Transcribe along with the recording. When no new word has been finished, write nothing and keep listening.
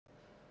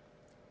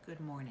good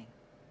morning.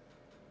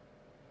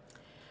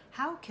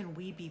 How can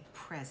we be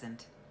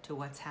present to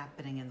what's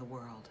happening in the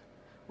world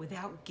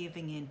without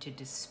giving in to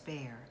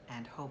despair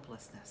and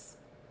hopelessness?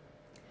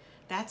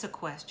 That's a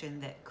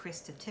question that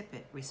Krista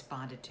Tippett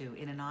responded to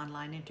in an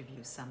online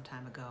interview some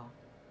time ago.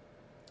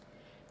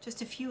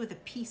 Just a few of the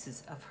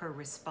pieces of her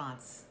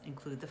response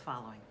include the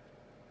following.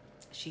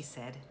 She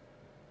said,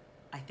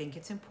 "I think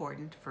it's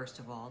important, first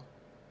of all,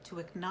 to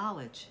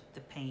acknowledge the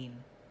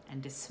pain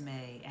and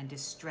dismay and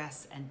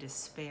distress and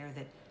despair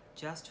that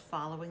just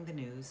following the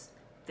news,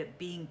 that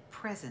being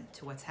present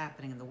to what's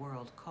happening in the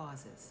world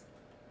causes.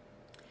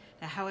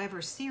 Now, however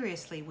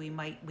seriously we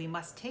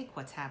must take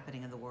what's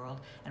happening in the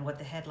world and what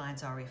the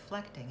headlines are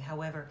reflecting,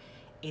 however,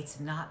 it's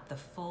not the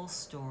full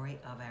story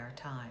of our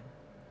time.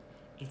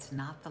 It's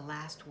not the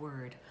last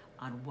word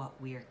on what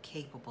we are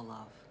capable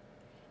of.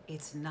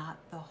 It's not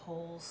the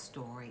whole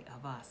story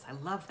of us." I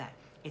love that.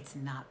 It's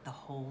not the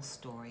whole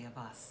story of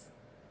us.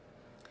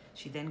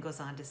 She then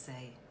goes on to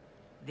say,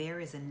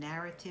 "There is a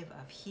narrative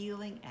of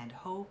healing and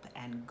hope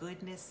and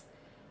goodness,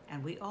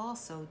 and we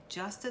also,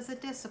 just as a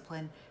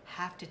discipline,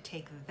 have to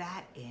take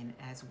that in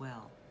as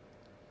well.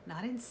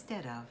 Not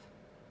instead of,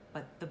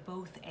 but the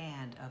both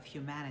and of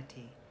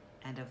humanity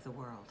and of the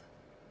world."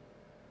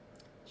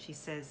 She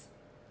says,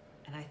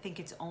 "And I think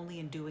it's only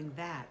in doing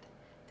that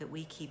that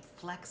we keep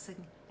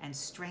flexing and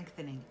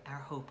strengthening our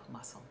hope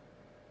muscle."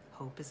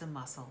 Hope is a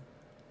muscle.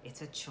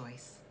 It's a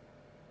choice.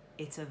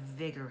 It's a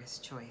vigorous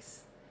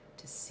choice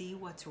to see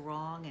what's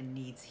wrong and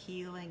needs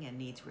healing and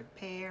needs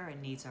repair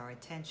and needs our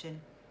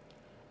attention,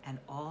 and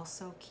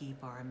also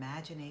keep our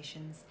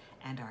imaginations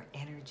and our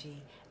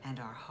energy and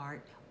our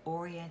heart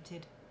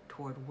oriented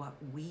toward what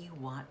we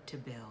want to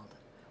build,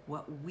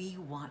 what we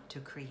want to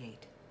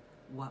create,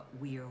 what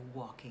we're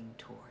walking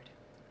toward.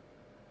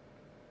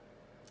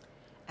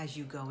 As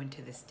you go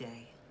into this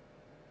day,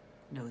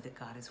 know that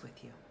God is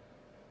with you.